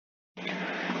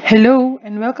Hello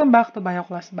and welcome back to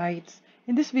Bioclass Bytes.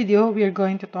 In this video, we are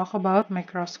going to talk about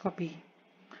microscopy.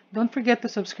 Don't forget to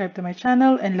subscribe to my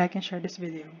channel and like and share this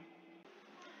video.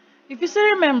 If you still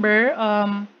remember,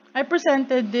 I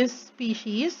presented this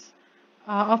species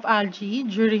of algae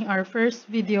during our first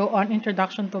video on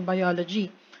Introduction to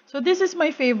Biology. So this is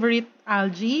my favorite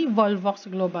algae, Volvox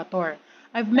globator.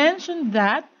 I've mentioned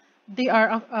that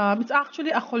it's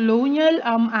actually a colonial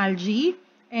algae,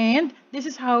 and this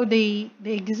is how they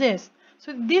exist.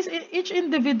 So each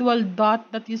individual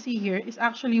dot that you see here is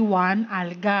actually one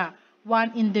alga,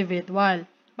 one individual,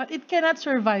 but it cannot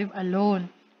survive alone.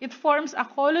 It forms a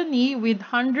colony with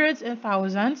hundreds and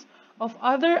thousands of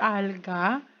other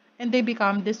alga, and they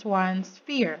become this one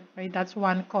sphere, right? That's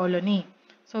one colony.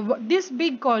 So this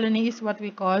big colony is what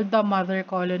we call the mother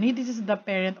colony. This is the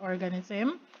parent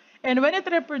organism. And when it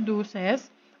reproduces,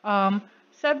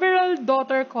 several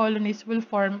daughter colonies will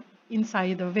form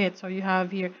inside of it. So you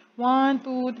have here 1,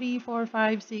 2, 3, 4,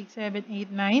 5, 6, 7,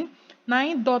 8, 9.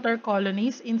 9 daughter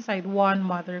colonies inside one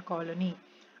mother colony.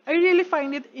 I really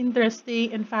find it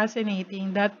interesting and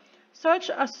fascinating that such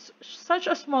a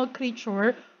small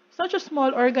creature, such a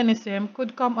small organism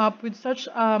could come up with such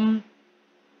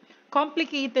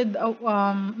complicated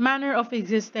manner of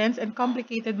existence and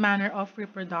complicated manner of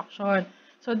reproduction.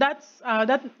 So that's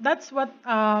what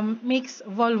makes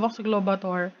Volvox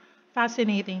globator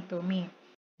fascinating to me.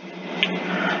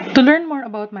 To learn more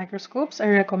about microscopes, I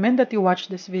recommend that you watch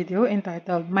this video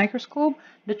entitled Microscope,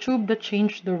 the Tube That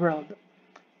Changed the World.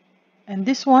 And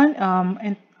this one,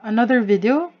 and another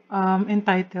video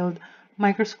entitled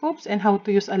Microscopes and How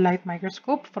to Use a Light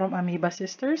Microscope from Amoeba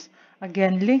Sisters,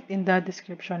 again linked in the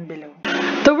description below.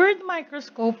 The word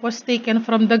microscope was taken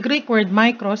from the Greek word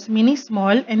micros, meaning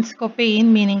small, and scopein,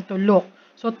 meaning to look.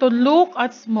 So to look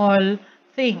at small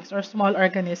things or small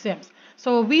organisms.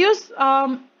 So we use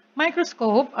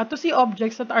microscope to see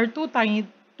objects that are too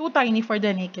tiny for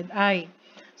the naked eye.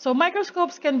 So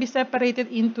microscopes can be separated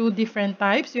into different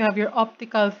types. You have your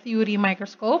optical theory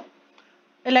microscope,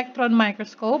 electron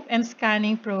microscope, and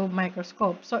scanning probe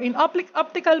microscope. So in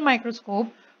optical microscope,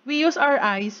 we use our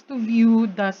eyes to view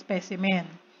the specimen.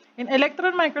 In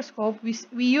electron microscope,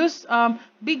 we use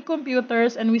big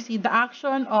computers and we see the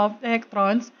action of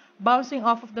electrons bouncing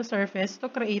off of the surface to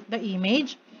create the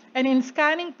image. And in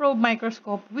scanning probe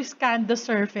microscope, we scan the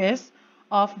surface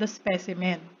of the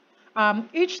specimen.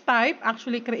 Each type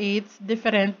actually creates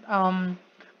different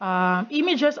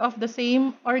images of the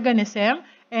same organism,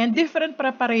 and different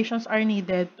preparations are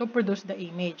needed to produce the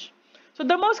image. So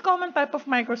the most common type of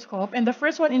microscope and the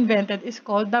first one invented is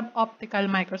called the optical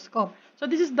microscope. So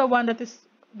this is the one that is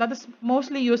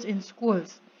mostly used in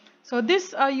schools. So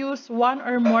this use one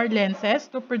or more lenses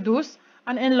to produce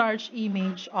an enlarged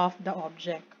image of the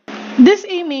object. This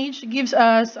image gives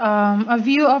us a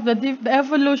view of the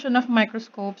evolution of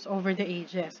microscopes over the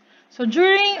ages. So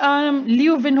during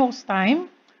Leeuwenhoek's time,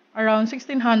 around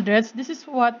 1600s, this is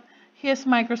what his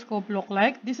microscope looked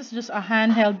like. This is just a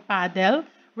handheld paddle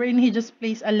wherein he just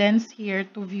placed a lens here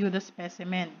to view the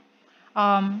specimen.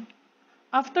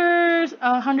 After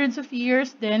hundreds of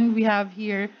years, then we have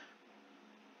here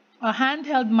a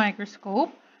handheld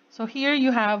microscope. So here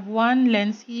you have one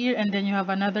lens here and then you have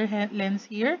another lens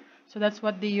here. So that's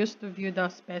what they used to view the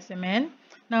specimen.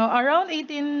 Now around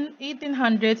 1800s,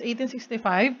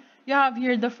 1865, you have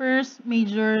here the first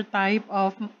major type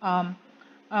of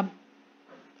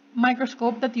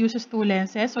microscope that uses two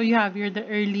lenses. So you have here the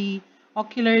early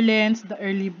ocular lens, the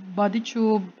early body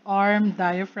tube, arm,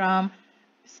 diaphragm,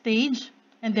 stage,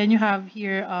 and then you have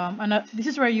here this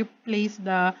is where you place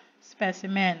the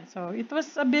specimen. So it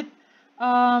was a bit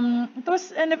it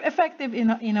was effective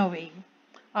in a way.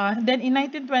 Then in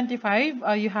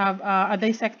 1925, you have a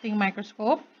dissecting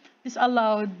microscope. This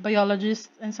allowed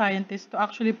biologists and scientists to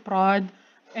actually prod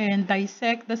and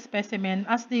dissect the specimen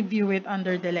as they view it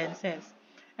under the lenses.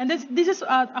 And this is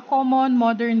a common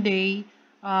modern day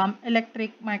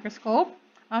electric microscope.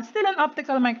 Still an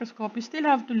optical microscope, you still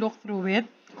have to look through it,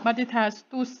 but it has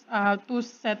two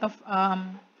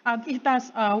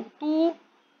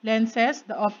lenses,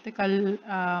 the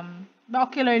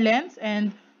ocular lens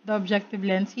and the objective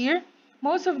lens here.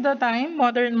 Most of the time,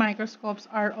 modern microscopes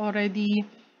already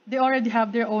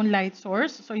have their own light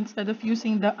source. So instead of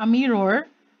using a mirror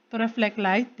to reflect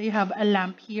light, they have a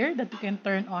lamp here that you can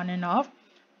turn on and off.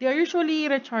 They are usually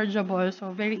rechargeable,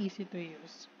 so very easy to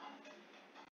use.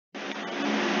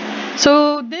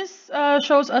 So this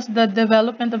shows us the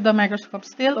development of the microscope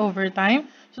still over time.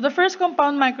 So the first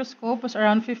compound microscope was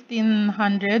around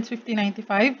 1500s,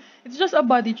 1595. It's just a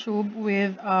body tube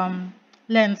with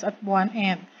lens at one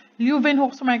end.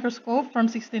 Leeuwenhoek's microscope from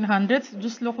 1600s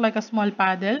just looked like a small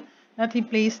paddle that he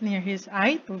placed near his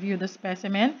eye to view the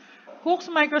specimen. Hooke's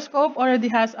microscope already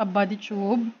has a body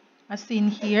tube, as seen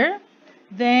here.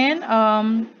 Then,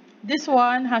 this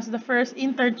one has the first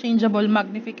interchangeable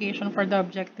magnification for the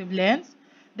objective lens.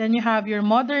 Then you have your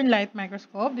modern light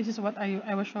microscope. This is what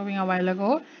I was showing a while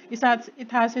ago. It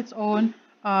has its own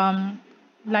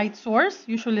light source,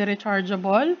 usually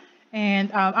rechargeable,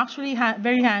 and actually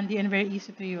very handy and very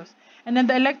easy to use. And then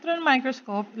the electron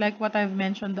microscope, like what I've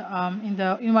mentioned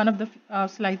in one of the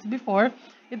slides before,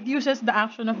 it uses the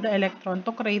action of the electron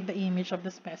to create the image of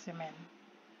the specimen.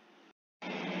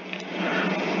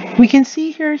 We can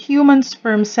see here human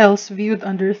sperm cells viewed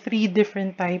under 3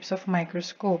 different types of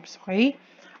microscopes. Okay,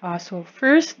 so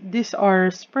first, these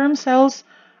are sperm cells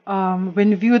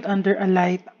when viewed under a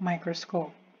light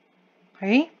microscope.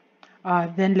 Okay,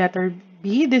 then letter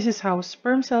B, this is how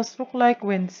sperm cells look like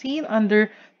when seen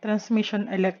under transmission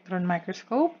electron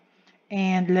microscope.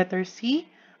 And letter C,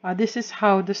 this is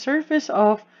how the surface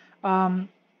of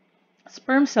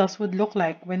sperm cells would look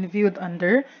like when viewed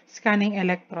under scanning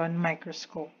electron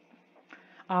microscope.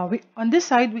 On this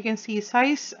side, we can see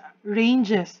size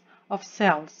ranges of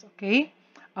cells. Okay,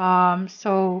 the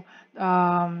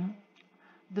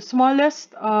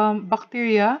smallest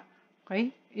bacteria,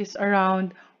 okay, is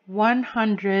around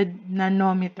 100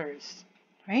 nanometers.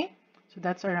 Right, so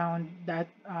that's around that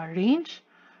range.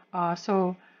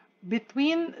 So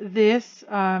between this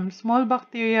small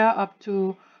bacteria up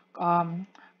to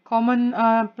common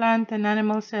plant and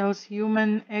animal cells,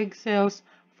 human egg cells,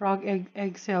 frog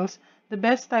egg cells, the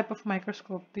best type of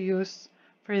microscope to use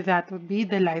for that would be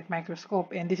the light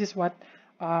microscope, and this is what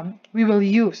we will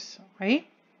use, okay,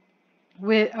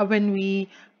 when we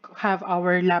have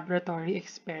our laboratory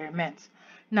experiments.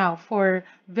 Now, for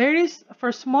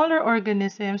smaller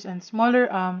organisms and smaller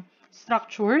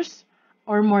structures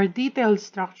or more detailed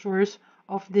structures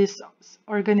of these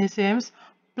organisms,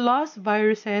 plus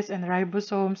viruses and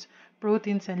ribosomes,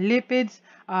 proteins and lipids,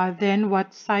 then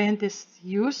what scientists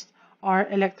used are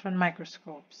electron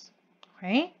microscopes.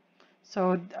 Okay,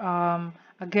 so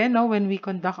again, now when we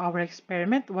conduct our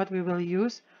experiment, what we will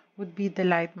use would be the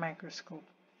light microscope.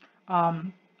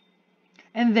 And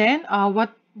then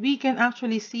what we can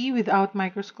actually see without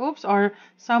microscopes are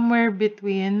somewhere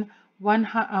between 1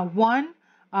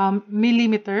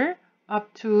 millimeter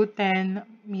up to 10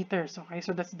 meters. Okay,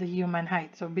 so that's the human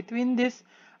height. So between this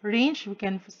range, we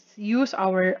can use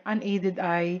our unaided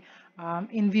eye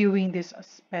in viewing these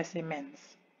specimens.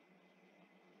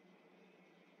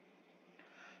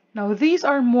 Now, these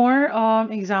are more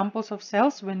examples of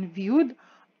cells when viewed,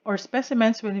 or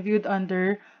specimens when viewed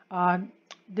under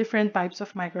different types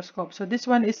of microscopes. So this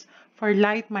one is for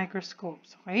light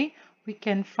microscopes. Okay, we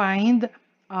can find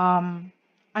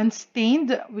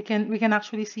unstained. We can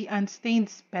actually see unstained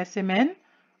specimen,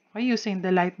 okay, using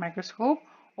the light microscope,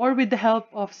 or with the help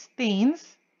of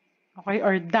stains, okay,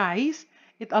 or dyes.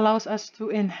 It allows us to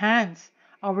enhance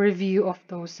our view of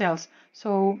those cells.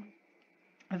 So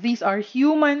these are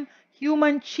human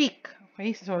cheek.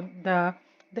 Okay, so the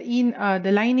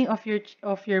lining of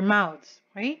your mouths.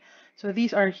 Okay, so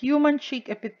these are human cheek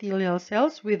epithelial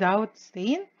cells without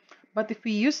stain. But if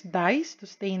we use dyes to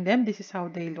stain them, this is how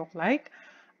they look like.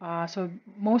 So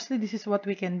mostly this is what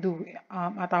we can do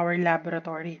at our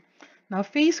laboratory. Now,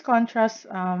 phase contrast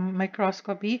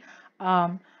microscopy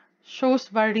shows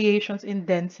variations in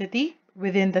density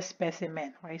within the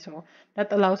specimen. Okay, so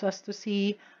that allows us to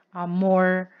see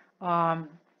more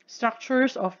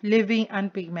structures of living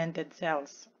unpigmented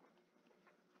cells.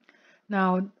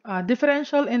 Now,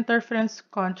 differential interference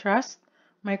contrast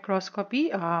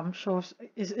microscopy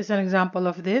is an example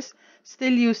of this,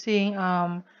 still using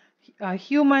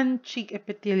human cheek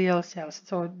epithelial cells.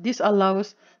 So this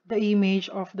allows the image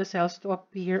of the cells to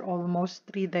appear almost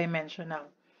three-dimensional.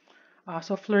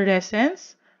 So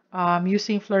fluorescence,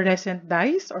 using fluorescent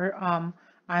dyes or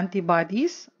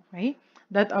antibodies, okay,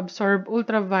 that absorb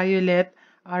ultraviolet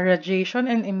radiation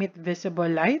and emit visible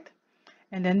light.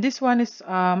 And then this one is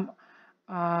confocal.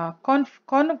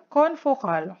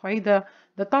 Okay, the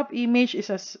top image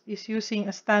is using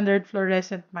a standard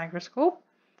fluorescent microscope.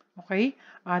 Okay,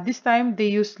 this time they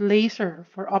use laser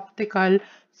for optical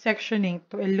sectioning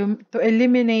to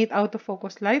eliminate out of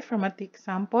focus light from a thick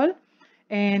sample,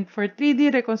 and for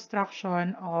 3D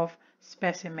reconstruction of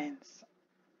specimens.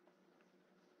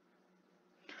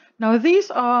 Now,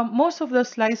 most of the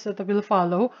slides that will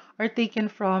follow are taken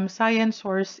from Science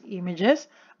Source Images,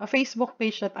 a Facebook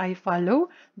page that I follow.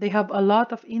 They have a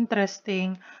lot of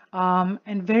interesting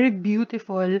and very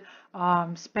beautiful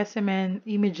specimen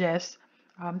images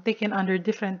taken under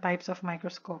different types of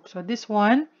microscopes. So this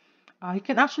one You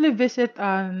can actually visit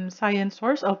Science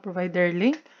Source. I'll provide their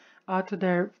link to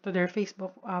their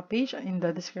Facebook page in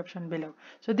the description below.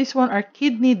 So this one are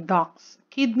kidney ducts,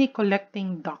 kidney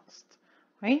collecting ducts.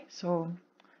 Okay, so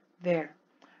there.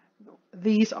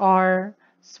 These are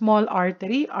small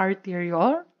artery,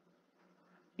 arteriole,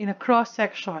 in a cross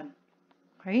section.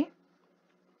 Okay.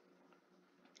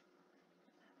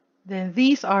 Then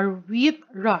these are wheat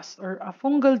rust or a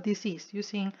fungal disease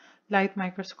using light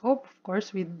microscope, of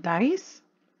course, with dyes.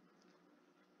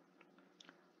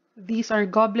 These are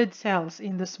goblet cells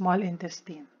in the small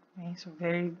intestine. Okay, so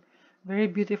very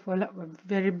beautiful,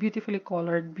 very beautifully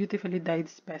colored, beautifully dyed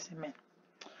specimen.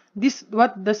 This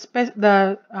what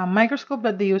the microscope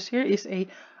that they use here is a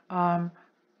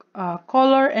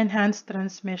color enhanced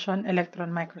transmission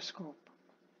electron microscope.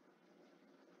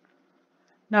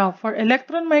 Now, for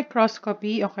electron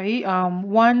microscopy, okay,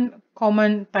 one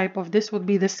common type of this would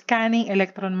be the scanning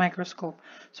electron microscope.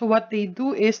 So what they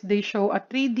do is they show a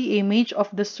 3D image of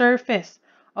the surface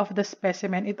of the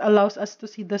specimen. It allows us to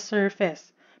see the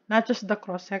surface, not just the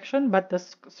cross-section, but the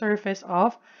surface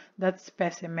of that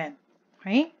specimen.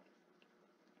 Okay.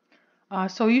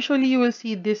 So usually you will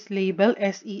see this label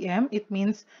SEM. It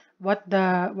means what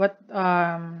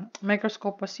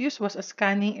microscope was used was a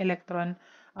scanning electron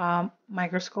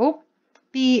microscope.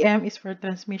 TEM is for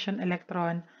transmission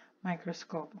electron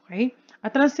microscope. Okay, a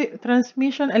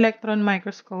transmission electron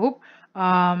microscope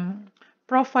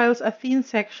profiles a thin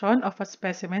section of a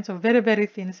specimen, so very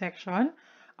thin section.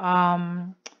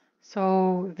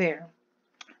 So there.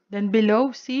 Then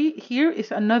below, see here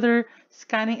is another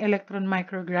scanning electron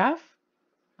micrograph.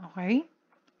 Okay,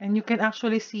 and you can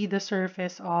actually see the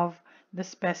surface of the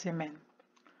specimen.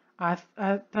 A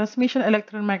transmission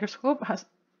electron microscope has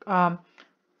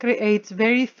creates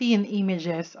very thin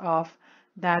images of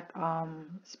that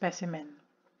specimen.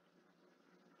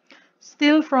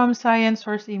 Still from Science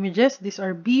Source images, these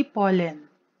are bee pollen.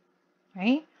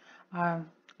 Okay,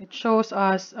 it shows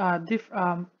us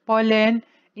pollen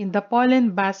in the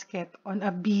pollen basket on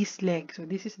a bee's leg. So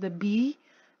this is the bee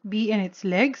and its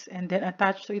legs, and then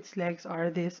attached to its legs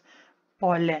are this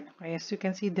pollen. Okay, as you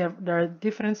can see, there are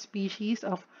different species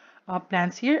of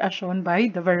plants here, as shown by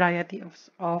the variety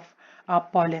of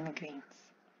pollen grains.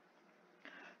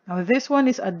 Now this one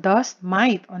is a dust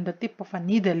mite on the tip of a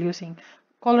needle using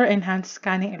color enhanced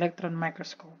scanning electron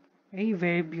microscope. Okay,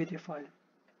 very beautiful.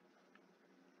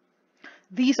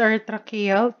 These are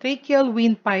tracheal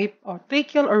windpipe or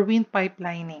tracheal or windpipe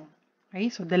lining. Okay,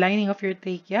 so the lining of your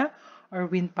trachea or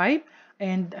windpipe,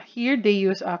 and here they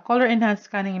use a color enhanced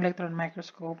scanning electron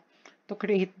microscope to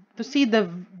see the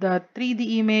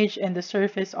 3D image and the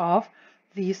surface of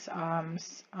this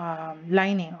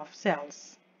lining of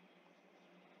cells.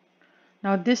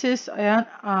 Now this is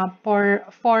for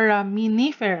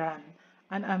foraminiferan,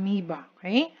 an amoeba.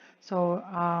 Okay, so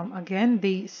again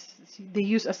they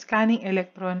use a scanning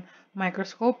electron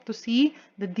microscope to see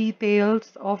the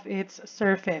details of its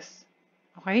surface.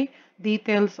 Okay,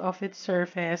 details of its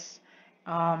surface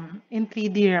in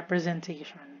 3D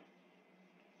representation.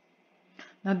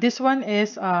 Now this one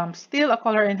is still a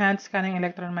color enhanced scanning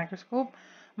electron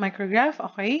micrograph,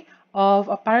 okay, of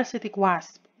a parasitic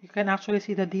wasp. You can actually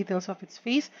see the details of its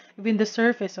face, even the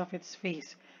surface of its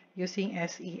face, using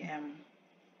SEM.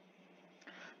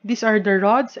 These are the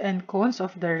rods and cones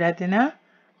of the retina,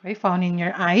 okay, found in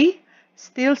your eye.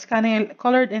 Still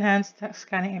colored enhanced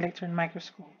scanning electron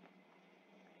microscope.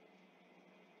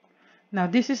 Now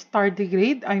this is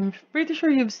tardigrade. I'm pretty sure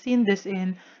you've seen this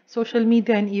in social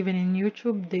media and even in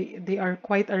YouTube. They are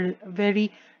quite a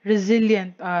very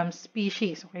resilient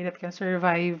species, okay, that can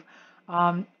survive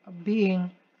being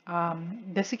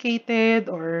desiccated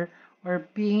or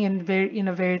being in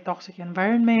a very toxic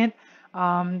environment.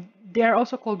 They are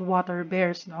also called water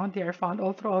bears. No, they are found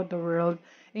all throughout the world,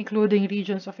 including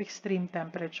regions of extreme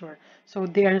temperature. So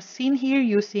they are seen here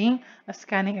using a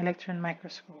scanning electron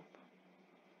microscope.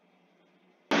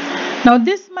 Now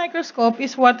this microscope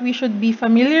is what we should be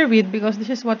familiar with because this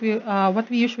is what we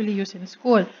usually use in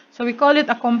school. So we call it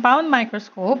a compound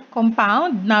microscope.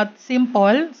 Compound, not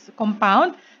simple,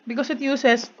 compound, because it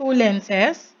uses two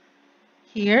lenses,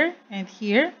 here and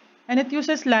here, and it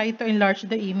uses light to enlarge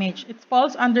the image. It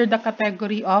falls under the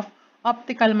category of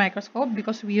optical microscope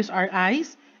because we use our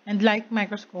eyes, and light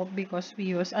microscope because we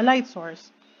use a light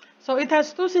source. So it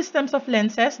has two systems of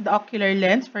lenses, the ocular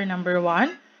lens for number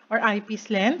 1 or eyepiece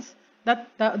lens. That's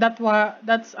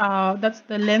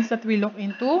the lens that we look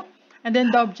into, and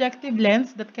then the objective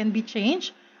lens that can be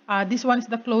changed. This one is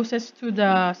the closest to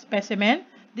the specimen.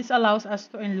 This allows us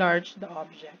to enlarge the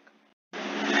object.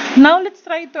 Now let's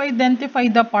try to identify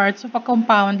the parts of a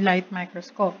compound light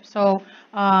microscope. So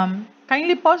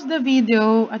kindly pause the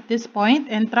video at this point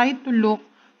and try to look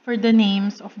for the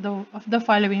names of the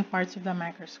following parts of the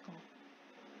microscope.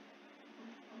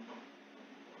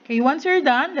 Okay, once you're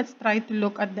done, let's try to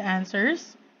look at the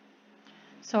answers.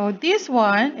 So this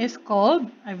one is called,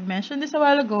 I've mentioned this a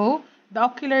while ago, the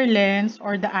ocular lens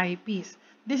or the eyepiece.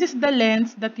 This is the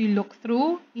lens that you look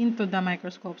through into the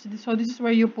microscope. So this is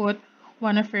where you put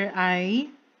one of your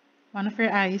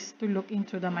eyes to look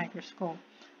into the microscope.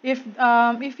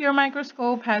 If your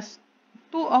microscope has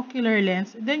two ocular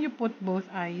lens, then you put both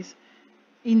eyes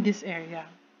in this area.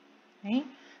 Okay?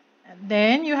 And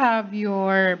then you have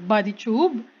your body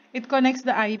tube. It connects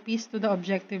the eyepiece to the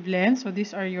objective lens. So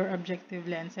these are your objective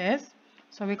lenses.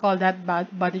 So we call that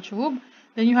body tube.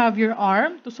 Then you have your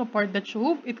arm to support the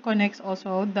tube. It connects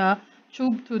also the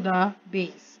tube to the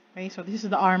base. Okay, so this is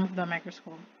the arm of the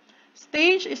microscope.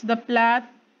 Stage is the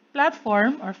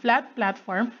platform or flat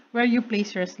platform where you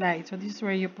place your slides. So this is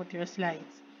where you put your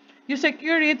slides. You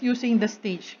secure it using the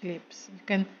stage clips.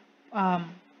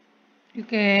 You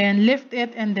can lift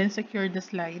it and then secure the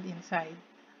slide inside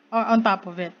or on top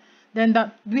of it. Then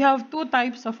we have two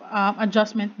types of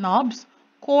adjustment knobs: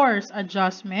 coarse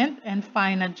adjustment and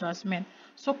fine adjustment.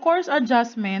 So coarse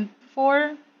adjustment,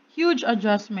 for huge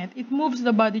adjustment, it moves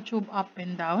the body tube up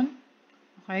and down.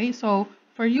 Okay, so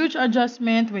for huge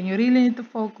adjustment, when you really need to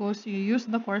focus, you use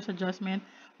the coarse adjustment.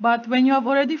 But when you have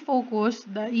already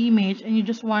focused the image and you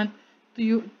just want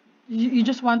to you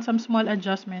just want some small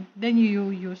adjustment, then you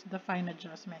use the fine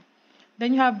adjustment.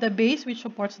 Then you have the base, which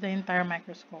supports the entire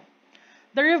microscope.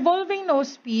 The revolving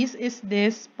nose piece is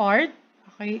this part.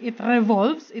 Okay, it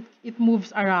revolves, it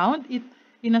moves around it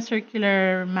in a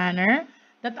circular manner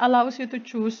that allows you to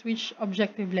choose which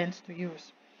objective lens to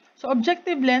use. So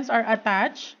objective lens are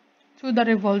attached to the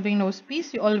revolving nose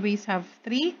piece. You always have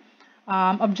three.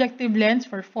 Objective lens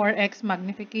for 4x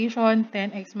magnification,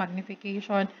 10x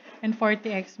magnification, and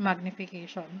 40x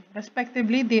magnification.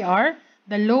 Respectively, they are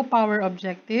the low power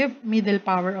objective, middle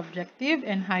power objective,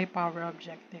 and high power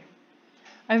objective.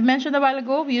 I've mentioned a while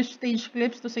ago, we use stage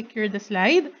clips to secure the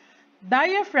slide.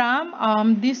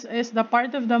 Diaphragm, this is the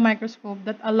part of the microscope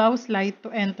that allows light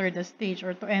to enter the stage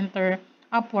or to enter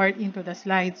upward into the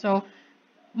slide. So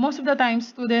most of the time,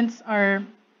 students are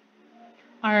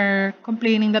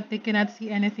complaining that they cannot see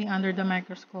anything under the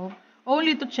microscope,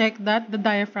 only to check that the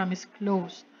diaphragm is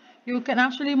closed. You can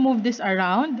actually move this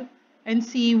around and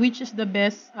see which is the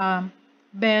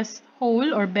best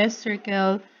hole or best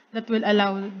circle that will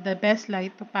allow the best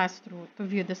light to pass through to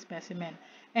view the specimen.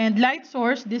 And light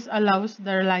source, this allows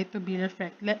the light to be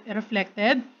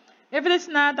reflected. If it is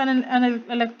not an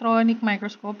electronic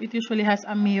microscope, it usually has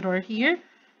a mirror here.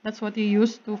 That's what you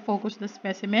use to focus the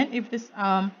specimen. If this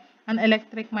an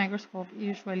electric microscope,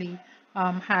 usually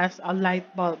has a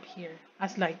light bulb here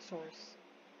as light source.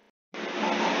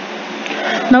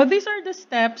 Now, these are the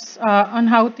steps on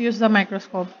how to use the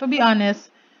microscope. To be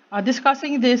honest,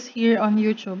 discussing this here on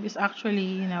YouTube is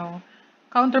actually,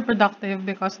 counterproductive,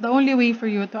 because the only way for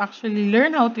you to actually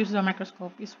learn how to use the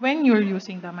microscope is when you're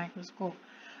using the microscope.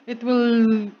 It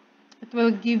will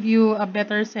give you a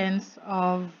better sense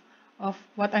of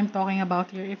what I'm talking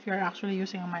about here if you're actually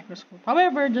using a microscope.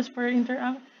 However, just for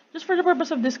the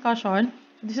purpose of discussion,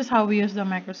 this is how we use the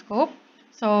microscope.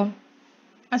 So,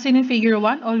 as in figure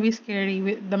 1, always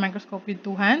carry the microscope with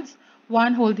two hands,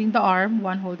 one holding the arm,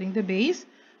 one holding the base.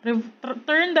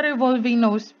 Turn the revolving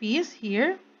nose piece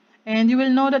here, and you will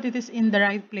know that it is in the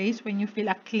right place when you feel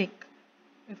a click.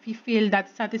 If you feel that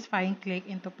satisfying click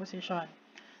into position.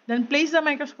 Then place the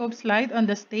microscope slide on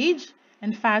the stage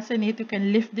and fasten it. You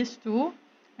can lift this too,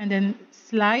 and then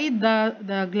slide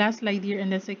the glass slide here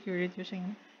and then secure it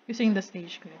using the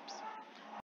stage clips.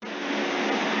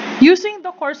 Using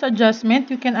the coarse adjustment,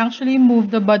 you can actually move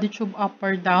the body tube up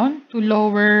or down to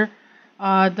lower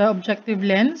the objective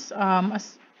lens.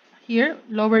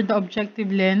 Lower the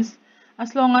objective lens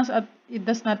as long as it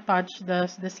does not touch the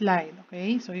slide.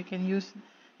 Okay, so you can use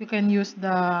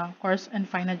the coarse and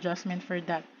fine adjustment for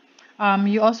that.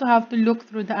 You also have to look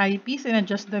through the eyepiece and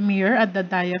adjust the mirror at the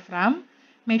diaphragm.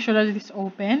 Make sure that it is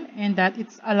open and that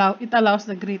it allows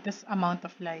the greatest amount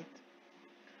of light.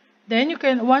 Then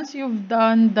once you've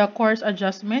done the coarse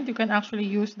adjustment, you can actually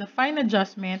use the fine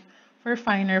adjustment for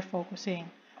finer focusing.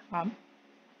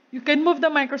 You can move the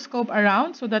microscope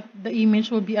around so that the image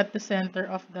will be at the center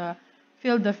of the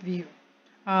field of view.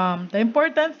 The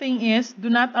important thing is, do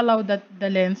not allow the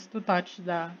lens to touch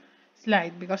the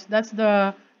slide, because that's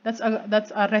a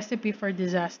recipe for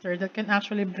disaster that can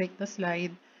actually break the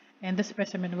slide and the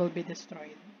specimen will be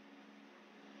destroyed.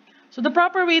 So the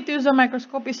proper way to use a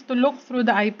microscope is to look through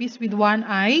the eyepiece with one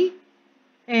eye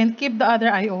and keep the other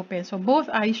eye open. So both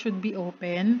eyes should be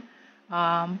open.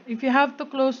 If you have to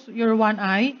close your one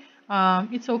eye,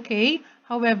 it's okay.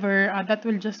 However, that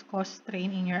will just cause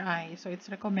strain in your eye. So it's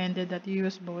recommended that you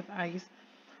use both eyes.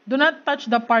 Do not touch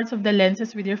the parts of the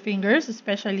lenses with your fingers,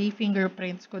 especially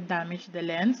fingerprints could damage the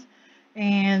lens.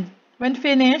 And when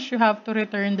finished, you have to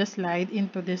return the slide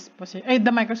into this position,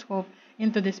 the microscope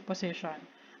into this position.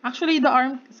 Actually, the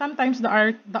arm sometimes the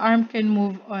arm can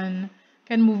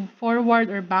move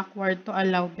forward or backward to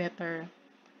allow better,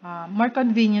 more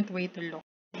convenient way to look.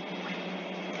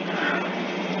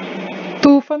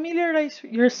 To familiarize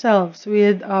yourselves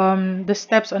with the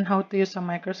steps on how to use a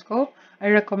microscope, I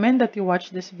recommend that you watch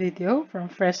this video from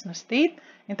Fresno State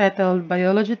entitled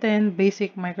Biology 10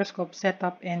 Basic Microscope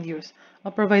Setup and Use.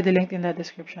 I'll provide the link in the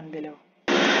description below.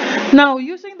 Now,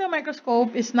 using the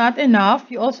microscope is not enough.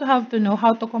 You also have to know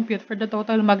how to compute for the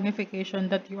total magnification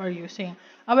that you are using.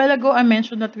 A while ago, I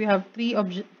mentioned that we have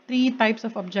three types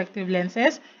of objective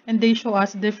lenses, and they show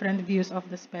us different views of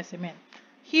the specimen.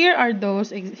 Here are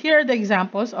the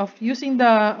examples of using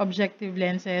the objective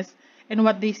lenses and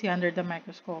what they see under the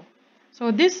microscope. So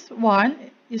this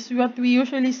one is what we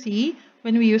usually see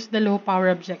when we use the low power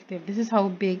objective. This is how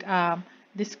big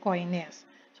this coin is.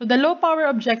 So the low power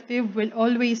objective will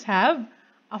always have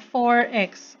a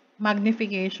 4x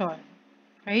magnification.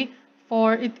 Okay?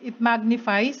 It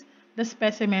magnifies the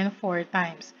specimen 4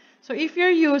 times. So if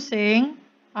you're using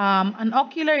an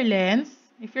ocular lens,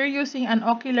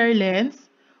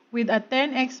 with a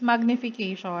 10x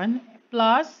magnification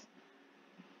plus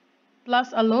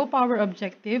a low power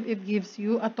objective, it gives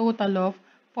you a total of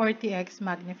 40x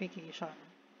magnification.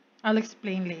 I'll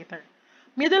explain later.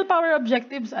 Middle power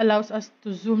objectives allows us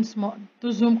to zoom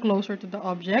closer to the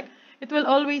object. It will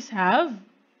always have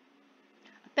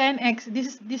 10x.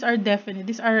 These are definite.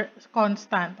 These are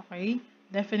constant, okay?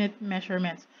 Definite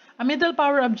measurements. A middle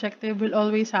power objective will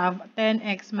always have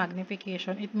 10x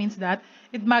magnification. It means that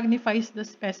it magnifies the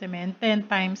specimen 10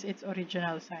 times its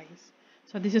original size.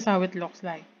 So this is how it looks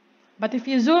like. But if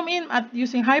you zoom in at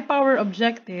using high power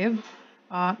objective,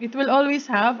 it will always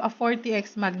have a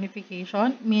 40x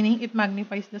magnification, meaning it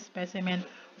magnifies the specimen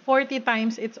 40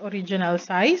 times its original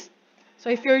size. So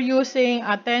if you're using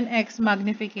a 10x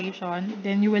magnification,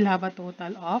 then you will have a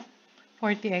total of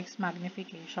 40x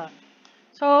magnification.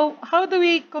 So how do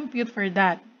we compute for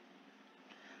that?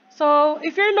 So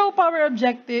if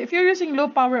you're using low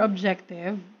power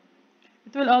objective,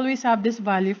 it will always have this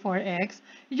value 4x.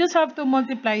 You just have to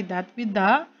multiply that with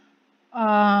the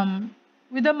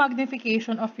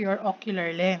magnification of your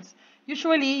ocular lens.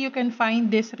 Usually, you can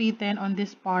find this written on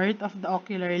this part of the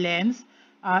ocular lens.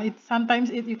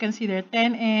 You can see there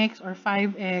 10x or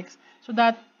 5x. So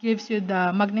that gives you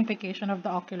the magnification of the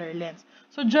ocular lens.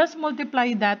 So just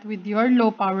multiply that with your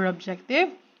low power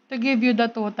objective to give you the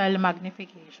total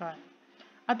magnification.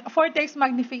 At 4x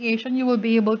magnification, you will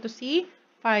be able to see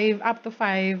up to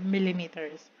 5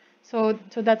 millimeters. So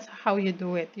that's how you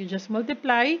do it. You just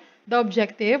multiply the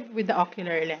objective with the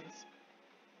ocular lens.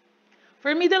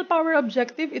 For middle power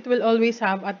objective, it will always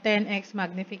have a 10x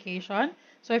magnification.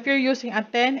 So if you're using a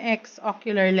 10x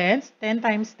ocular lens, 10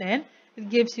 times 10, it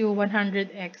gives you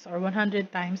 100x or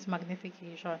 100 times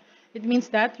magnification. It means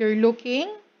that you're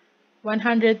looking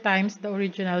 100 times the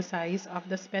original size of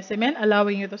the specimen,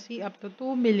 allowing you to see up to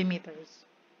 2 millimeters.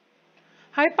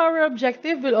 High power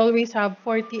objective will always have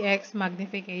 40x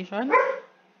magnification.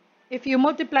 If you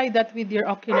multiply that with your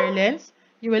ocular lens,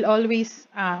 you will always,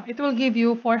 it will give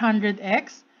you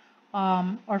 400x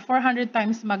or 400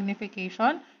 times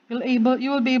magnification. You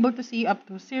will be able to see up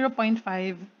to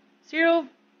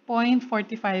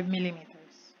 0.45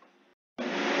 millimeters.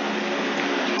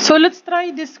 So let's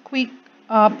try this quick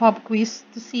pop quiz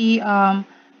to see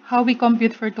how we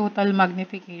compute for total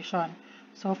magnification.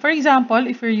 So for example,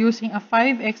 if you're using a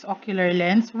 5x ocular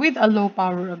lens with a low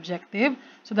power objective,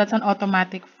 so that's an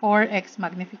automatic 4x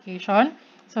magnification.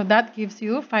 So that gives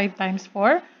you 5 times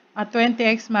 4, a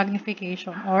 20x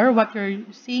magnification, or what you're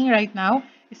seeing right now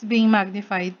is being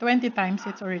magnified 20 times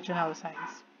its original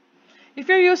size. If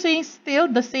you're using still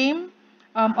the same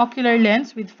ocular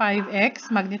lens with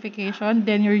 5x magnification,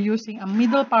 then you're using a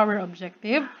middle power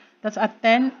objective. That's a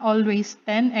 10, always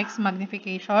 10x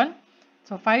magnification.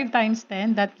 So 5 times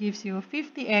 10, that gives you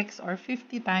 50x or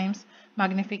 50 times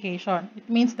magnification. It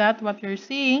means that what you're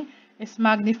seeing is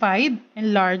magnified,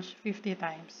 enlarged 50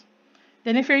 times.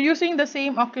 Then if you're using the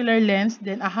same ocular lens,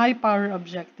 then a high power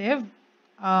objective,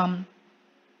 so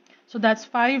that's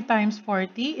 5 times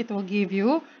 40, it will give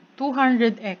you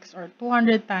 200x or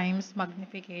 200 times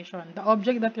magnification. The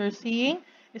object that you're seeing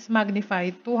is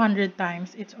magnified 200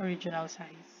 times its original size.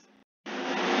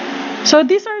 So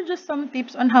these are just some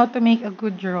tips on how to make a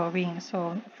good drawing.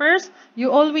 So first,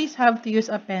 you always have to use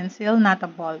a pencil, not a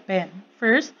ball pen.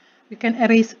 First, you can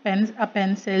erase a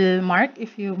pencil mark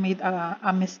if you made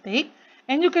a mistake.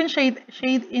 And you can shade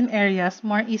in areas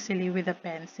more easily with a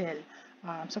pencil.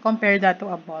 So compare that to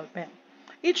a ball pen.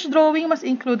 Each drawing must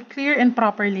include clear and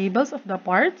proper labels of the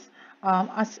parts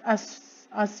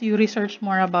as you research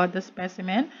more about the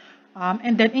specimen.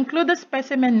 And then include the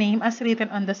specimen name as written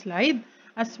on the slide,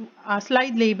 as a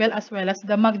slide label, as well as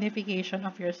the magnification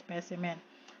of your specimen.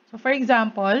 So for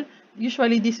example,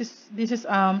 usually this is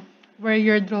where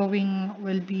your drawing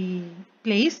will be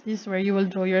placed. This is where you will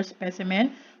draw your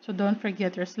specimen. So don't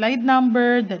forget your slide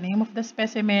number, the name of the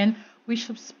specimen,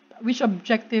 which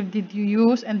objective did you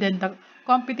use, and then the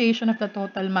computation of the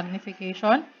total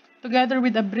magnification, together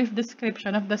with a brief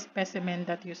description of the specimen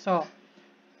that you saw.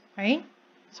 Okay?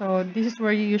 So this is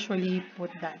where you usually put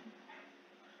that.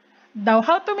 Now,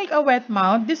 how to make a wet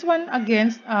mount? This one,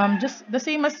 again, just the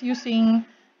same as using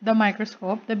the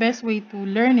microscope. The best way to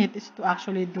learn it is to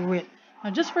actually do it. Now,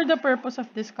 just for the purpose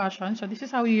of discussion, so this is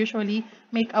how you usually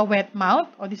make a wet mount,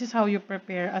 or this is how you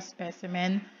prepare a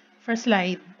specimen for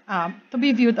slide to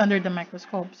be viewed under the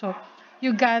microscope. So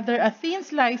you gather a thin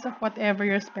slice of whatever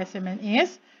your specimen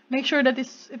is. Make sure that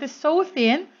it is so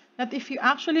thin that if you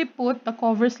actually put the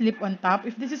cover slip on top,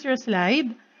 if this is your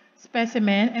slide,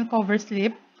 specimen, and cover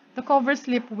slip, the cover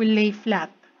slip will lay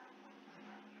flat.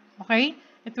 Okay?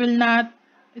 It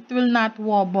will not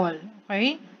wobble.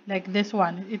 Okay? Like this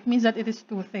one. It means that it is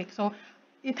too thick. So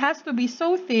it has to be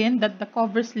so thin that the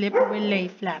cover slip will lay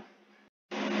flat.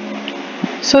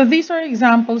 So these are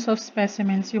examples of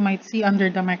specimens you might see under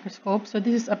the microscope. So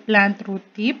this is a plant root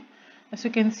tip. As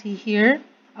you can see here,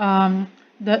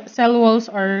 the cell walls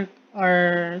are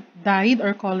dyed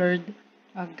or colored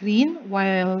green,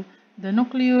 while the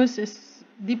nucleus is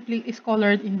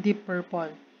colored in deep purple.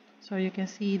 So you can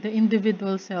see the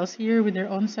individual cells here with their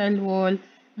own cell wall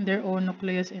and their own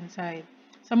nucleus inside.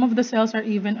 Some of the cells are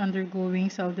even undergoing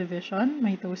cell division,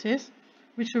 mitosis,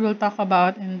 which we will talk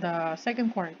about in the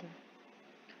second quarter.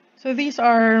 So these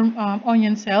are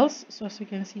onion cells. So as you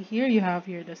can see here, you have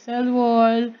here the cell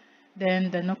wall,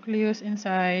 then the nucleus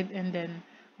inside, and then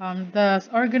the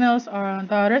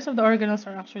rest of the organelles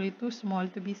are actually too small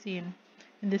to be seen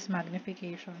in this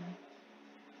magnification.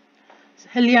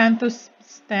 Helianthus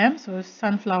stem, so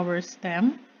sunflower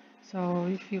stem. So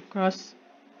if you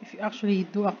actually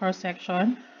do a cross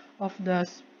section of the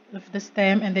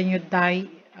stem, and then you dye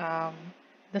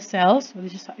the cells, so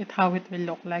this is how it will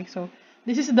look like. So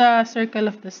this is the circle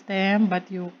of the stem, but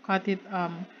you cut it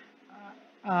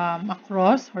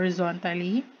across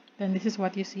horizontally. Then this is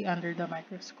what you see under the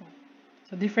microscope.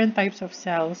 So different types of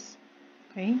cells.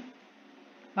 Okay.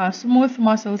 Smooth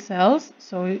muscle cells.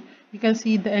 So you can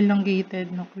see the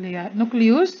elongated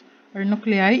nucleus or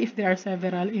nuclei if there are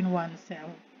several in one cell.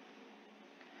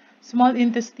 Small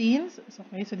intestines.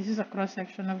 Okay, so this is a cross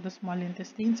section of the small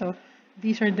intestine. So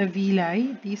these are the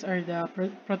villi. These are the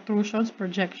protrusions,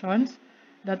 projections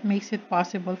that makes it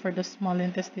possible for the small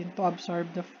intestine to absorb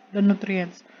the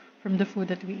nutrients from the food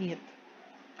that we eat.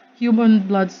 Human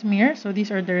blood smear. So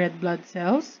these are the red blood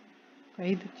cells.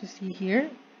 Okay, that you see here.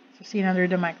 So seen under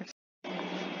the microscope.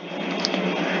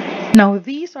 Now,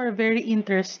 these are very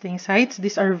interesting sites.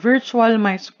 These are virtual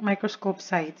microscope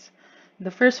sites.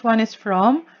 The first one is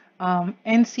from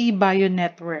NC Bio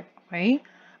Network. Okay,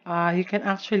 you can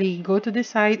actually go to the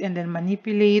site and then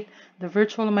manipulate the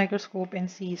virtual microscope and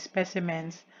see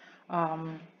specimens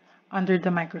under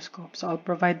the microscope. So I'll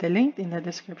provide the link in the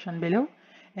description below.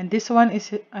 And this one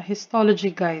is a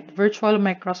histology guide, virtual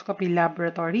microscopy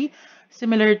laboratory,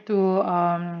 similar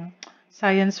to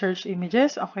science search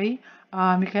images. Okay,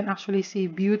 you can actually see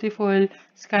beautiful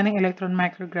scanning electron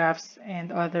micrographs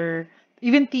and other,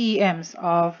 even TEMs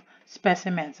of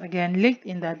specimens. Again, linked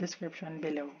in the description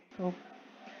below.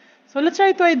 So let's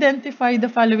try to identify the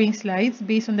following slides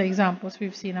based on the examples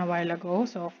we've seen a while ago.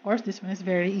 So of course, this one is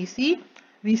very easy.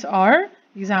 These are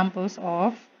examples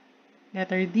of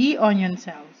letter D, onion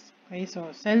cells. Okay,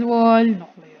 so cell wall,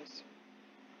 nucleus.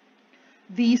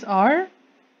 This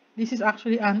is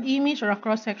actually an image or a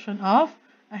cross-section of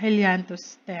a helianthus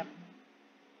stem.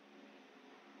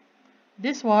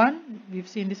 This one, we've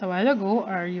seen this a while ago,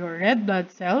 are your red blood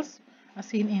cells, as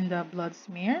seen in the blood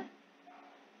smear.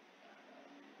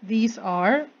 These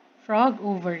are frog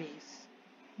ovaries.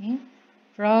 Okay?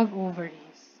 Frog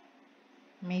ovaries.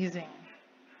 Amazing.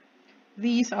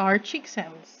 These are cheek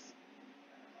cells.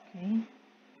 Okay?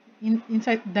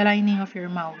 Inside the lining of your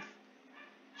mouth.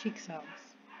 Cheek cells.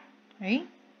 Okay?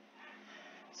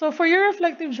 So for your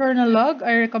reflective journal log,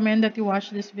 I recommend that you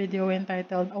watch this video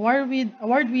entitled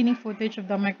Award-winning footage of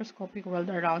the microscopic world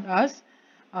around us.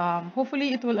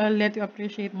 Hopefully, it will let you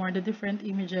appreciate more the different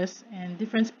images and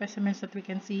different specimens that we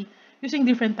can see using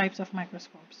different types of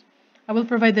microscopes. I will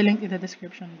provide the link in the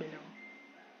description below.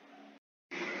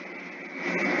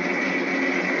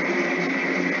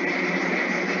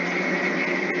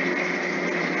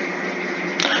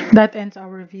 That ends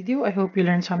our video. I hope you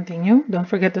learned something new. Don't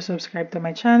forget to subscribe to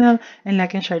my channel and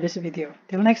like and share this video.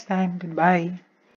 Till next time, goodbye.